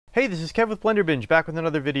Hey, this is Kev with Blender Binge, back with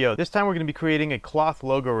another video. This time we're going to be creating a cloth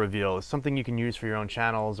logo reveal. It's something you can use for your own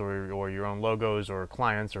channels or your own logos or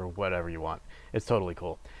clients or whatever you want. It's totally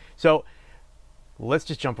cool. So let's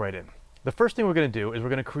just jump right in. The first thing we're going to do is we're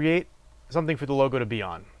going to create something for the logo to be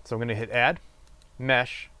on. So I'm going to hit Add,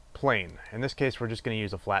 Mesh, Plane. In this case, we're just going to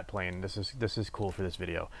use a flat plane. This is cool for this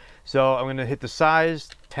video. So I'm going to hit the size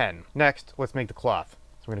 10. Next, let's make the cloth.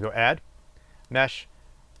 So we're going to go Add, Mesh,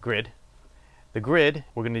 Grid. The grid,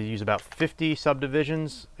 we're going to use about 50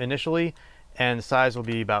 subdivisions initially, and the size will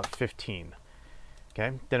be about 15.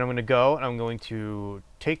 Okay, then I'm going to go and I'm going to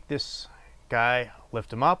take this guy,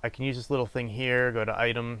 lift him up. I can use this little thing here, go to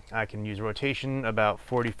Item. I can use rotation about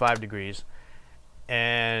 45 degrees.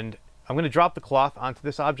 And I'm going to drop the cloth onto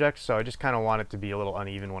this object, so I just kind of want it to be a little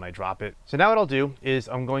uneven when I drop it. So now what I'll do is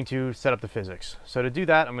I'm going to set up the physics. So to do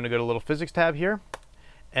that, I'm going to go to the little physics tab here.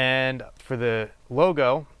 And for the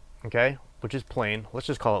logo, okay, which is plain, let's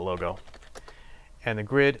just call it logo. And the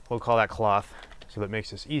grid, we'll call that cloth, so that makes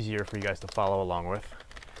this easier for you guys to follow along with.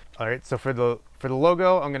 All right, so for the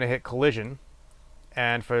logo, I'm gonna hit collision.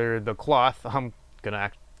 And for the cloth, I'm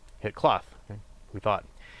gonna hit cloth, okay? We thought.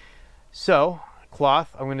 So,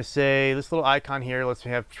 cloth, I'm gonna say this little icon here, let's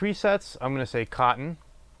have presets. I'm gonna say cotton.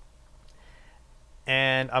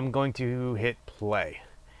 And I'm going to hit play.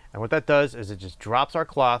 And what that does is it just drops our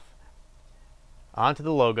cloth onto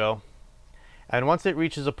the logo. And once it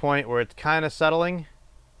reaches a point where it's kind of settling,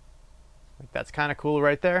 like that's kind of cool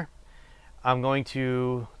right there, I'm going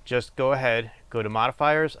to just go ahead, go to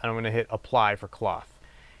modifiers, and I'm going to hit apply for cloth.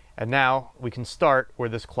 And now we can start where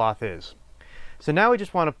this cloth is. So now we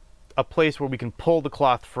just want a place where we can pull the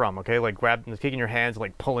cloth from, okay? Like taking your hands,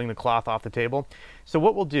 like pulling the cloth off the table. So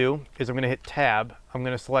what we'll do is I'm going to hit tab. I'm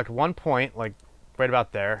going to select one point, like right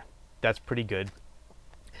about there. That's pretty good.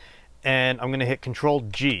 And I'm going to hit Control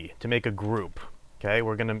G to make a group. Okay,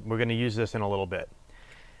 we're gonna use this in a little bit.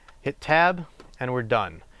 Hit Tab, and we're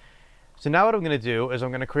done. So now what I'm going to do is I'm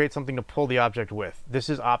going to create something to pull the object with. This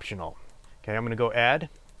is optional. Okay, I'm going to go Add,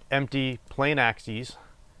 Empty, Plain Axes.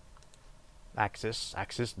 Axis.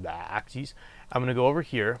 I'm going to go over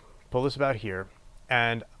here, pull this about here,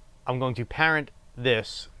 and I'm going to parent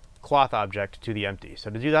this cloth object to the empty. So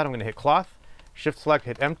to do that, I'm going to hit Cloth, Shift Select,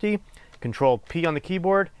 hit Empty. Control P on the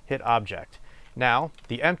keyboard, hit object. Now,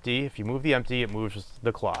 the empty, if you move the empty, it moves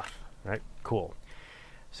the cloth, right? Cool.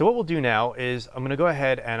 So what we'll do now is I'm going to go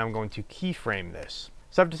ahead and I'm going to keyframe this.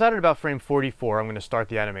 So I've decided about frame 44, I'm going to start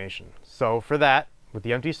the animation. So for that, with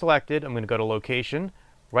the empty selected, I'm going to go to Location,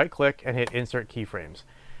 right click, and hit Insert Keyframes.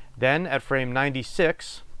 Then at frame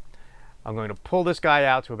 96, I'm going to pull this guy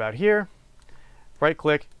out to about here, right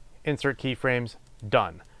click, Insert Keyframes,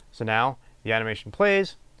 done. So now the animation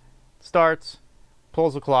plays, starts,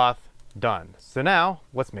 pulls the cloth, done. So now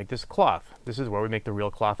let's make this cloth. This is where we make the real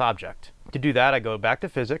cloth object. To do that, I go back to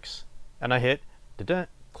physics and I hit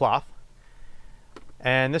cloth.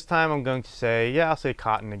 And this time I'm going to say, yeah, I'll say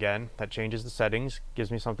cotton again. That changes the settings, gives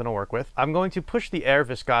me something to work with. I'm going to push the air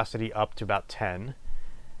viscosity up to about 10.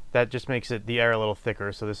 That just makes the air a little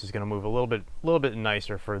thicker, so this is going to move a little bit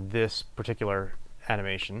nicer for this particular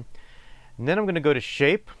animation. And then I'm going to go to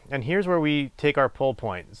shape, and here's where we take our pull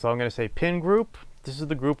point. So I'm going to say pin group. This is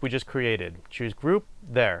the group we just created. Choose group,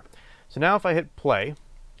 there. So now if I hit play,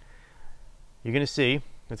 you're going to see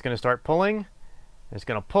it's going to start pulling. It's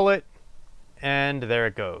going to pull it, and there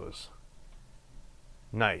it goes.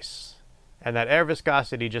 Nice. And that air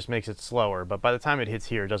viscosity just makes it slower, but by the time it hits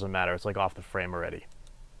here, it doesn't matter. It's like off the frame already.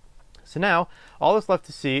 So now, all that's left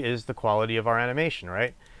to see is the quality of our animation,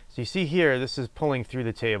 right? So you see here, this is pulling through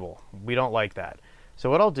the table. We don't like that. So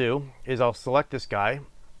what I'll do is I'll select this guy.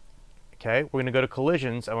 Okay, we're going to go to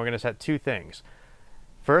collisions and we're going to set two things.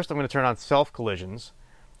 First, I'm going to turn on self collisions,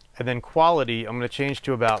 and then quality, I'm going to change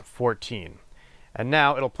to about 14. And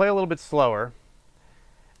now it'll play a little bit slower.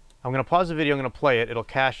 I'm going to pause the video, I'm going to play it, it'll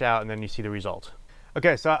cache out, and then you see the result.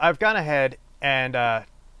 Okay, so I've gone ahead and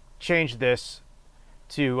changed this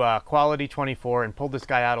to quality 24 and pulled this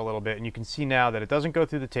guy out a little bit, and you can see now that it doesn't go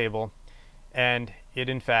through the table, and it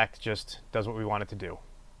in fact just does what we want it to do.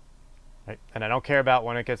 Right? And I don't care about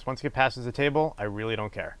once it passes the table, I really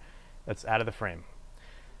don't care. That's out of the frame.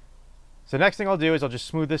 So next thing I'll do is I'll just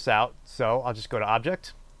smooth this out. So I'll just go to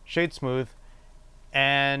Object, Shade Smooth,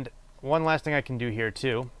 and one last thing I can do here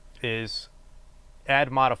too is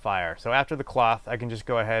add modifier. So after the cloth, I can just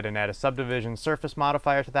go ahead and add a subdivision surface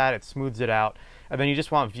modifier to that. It smooths it out. And then you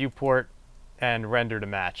just want viewport and render to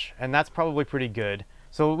match. And that's probably pretty good.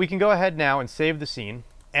 So we can go ahead now and save the scene,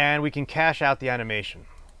 and we can cache out the animation.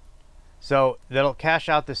 So that'll cache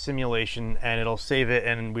out the simulation and it'll save it,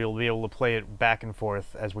 and we'll be able to play it back and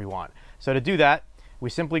forth as we want. So to do that, we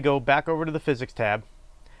simply go back over to the physics tab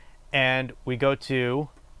and we go to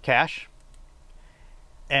cache,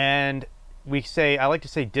 and we say, I like to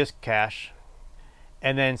say disk cache,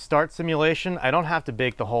 and then start simulation. I don't have to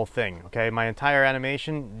bake the whole thing, okay? My entire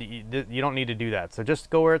animation, you don't need to do that. So just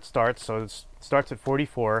go where it starts. So it starts at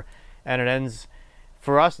 44 and it ends,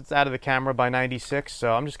 for us, it's out of the camera by 96.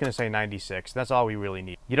 So I'm just gonna say 96. That's all we really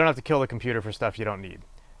need. You don't have to kill the computer for stuff you don't need.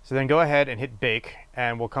 So then go ahead and hit bake,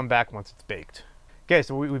 and we'll come back once it's baked. Okay,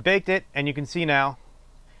 so we baked it, and you can see now,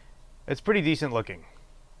 it's pretty decent looking.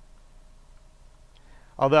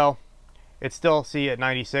 Although, it's still, see, at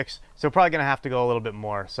 96, so probably gonna have to go a little bit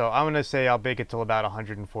more. So I'm gonna say I'll bake it till about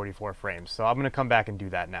 144 frames. So I'm gonna come back and do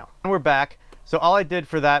that now. And we're back. So all I did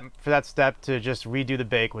for that step to just redo the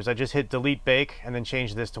bake was I just hit delete bake and then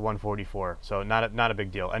change this to 144. So not a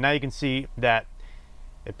big deal. And now you can see that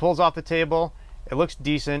it pulls off the table, it looks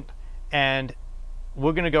decent, and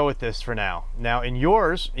we're gonna go with this for now. Now in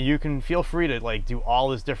yours, you can feel free to like do all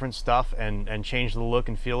this different stuff and change the look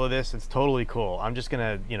and feel of this. It's totally cool. I'm just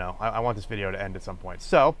gonna, you know, I want this video to end at some point.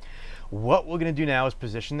 So what we're gonna do now is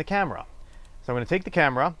position the camera. So I'm gonna take the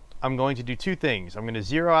camera, I'm going to do two things. I'm gonna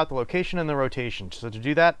zero out the location and the rotation. So to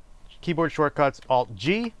do that, keyboard shortcuts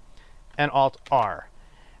Alt-G and Alt-R.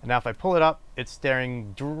 And now if I pull it up, it's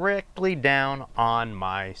staring directly down on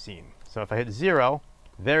my scene. So if I hit 0,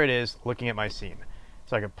 there it is looking at my scene.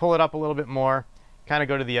 So I can pull it up a little bit more, kind of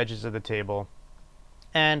go to the edges of the table,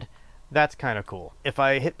 and that's kind of cool. If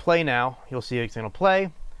I hit play now, you'll see it's going to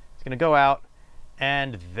play, it's going to go out,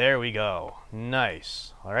 and there we go.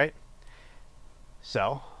 Nice. All right.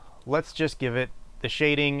 So let's just give it the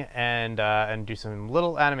shading and do some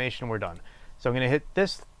little animation. We're done. So I'm going to hit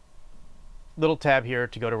this little tab here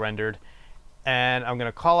to go to rendered, and I'm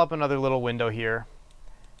going to call up another little window here,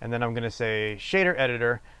 and then I'm going to say shader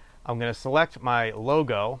editor. I'm going to select my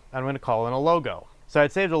logo, and I'm going to call in a logo. So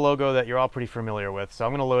I'd saved a logo that you're all pretty familiar with, so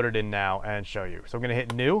I'm going to load it in now and show you. So I'm going to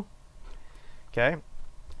hit new, okay,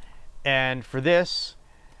 and for this,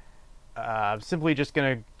 I'm simply just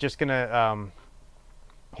gonna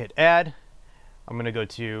hit add. I'm going to go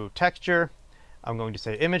to texture. I'm going to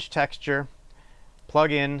say image texture,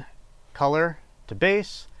 plug in color to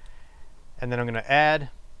base, and then I'm going to add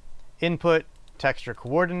input texture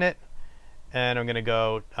coordinate, and I'm going to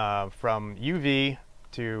go from UV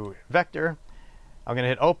to vector. I'm going to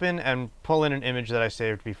hit open and pull in an image that I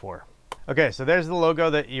saved before. Okay, so there's the logo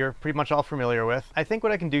that you're pretty much all familiar with. I think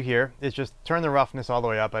what I can do here is just turn the roughness all the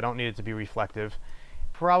way up. I don't need it to be reflective.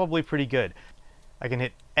 Probably pretty good. I can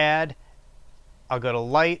hit add. I'll go to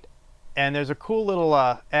light, and there's a cool little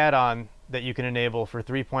add-on that you can enable for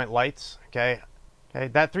 3-point lights. Okay,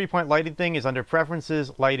 that 3-point lighting thing is under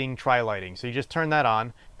preferences, lighting, tri-lighting. So you just turn that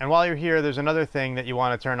on. And while you're here, there's another thing that you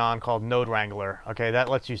want to turn on called Node Wrangler. Okay, that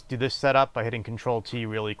lets you do this setup by hitting Control-T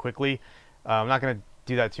really quickly. I'm not going to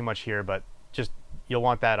do that too much here, but just you'll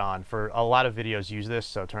want that on. For a lot of videos use this,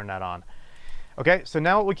 so turn that on. Okay, so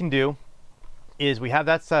now what we can do is we have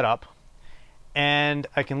that set up, and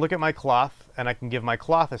I can look at my cloth, and I can give my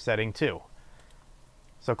cloth a setting too.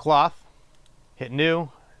 So cloth, hit new.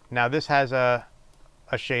 Now this has a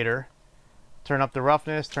shader. Turn up the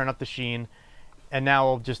roughness, turn up the sheen, and now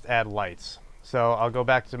we'll just add lights. So I'll go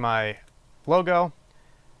back to my logo.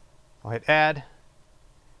 I'll hit add,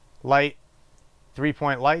 light,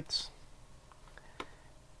 3-point lights.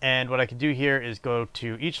 And what I can do here is go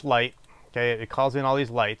to each light. Okay, it calls in all these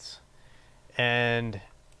lights. And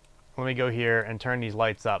let me go here and turn these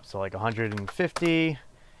lights up. So like 150,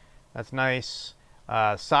 that's nice.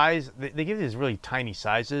 Size, they give these really tiny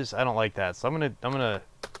sizes. I don't like that, so I'm gonna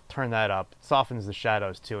turn that up. It softens the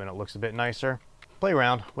shadows too, and it looks a bit nicer. Play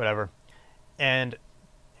around, whatever. And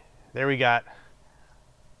there we got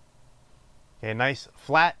a nice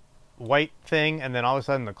flat white thing, and then all of a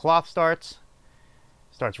sudden the cloth starts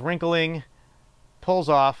wrinkling, pulls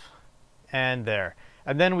off, and there.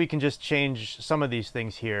 And then we can just change some of these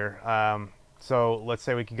things here. So let's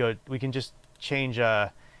say we can just change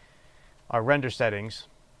our render settings.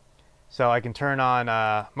 So I can turn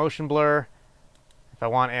on motion blur if I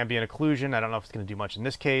want ambient occlusion. I don't know if it's going to do much in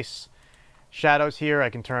this case. Shadows here, I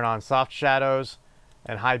can turn on soft shadows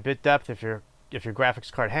and high bit depth if your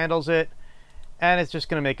graphics card handles it. And it's just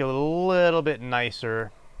going to make it a little bit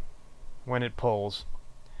nicer when it pulls.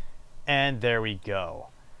 And there we go.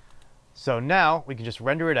 So now we can just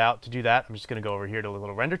render it out. To do that, I'm just going to go over here to the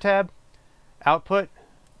little render tab, output.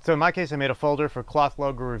 So in my case, I made a folder for cloth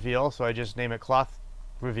logo reveal, so I just name it cloth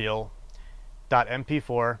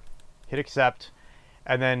reveal.mp4, hit accept,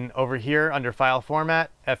 and then over here under file format,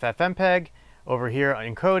 FFmpeg, over here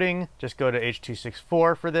encoding, just go to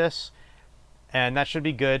H.264 for this, and that should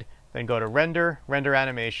be good. then go to render, render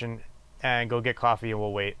animation, and go get coffee and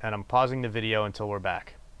we'll wait. And I'm pausing the video until we're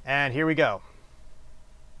back. And here we go.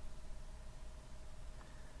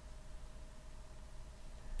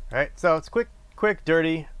 All right, so it's quick,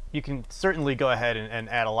 dirty. You can certainly go ahead and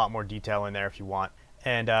add a lot more detail in there if you want.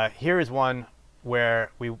 And here is one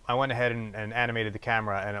where I went ahead and animated the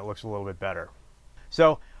camera, and it looks a little bit better.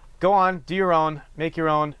 So go on, do your own, make your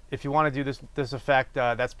own. If you want to do this effect,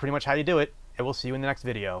 that's pretty much how you do it. And we'll see you in the next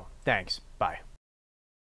video. Thanks. Bye.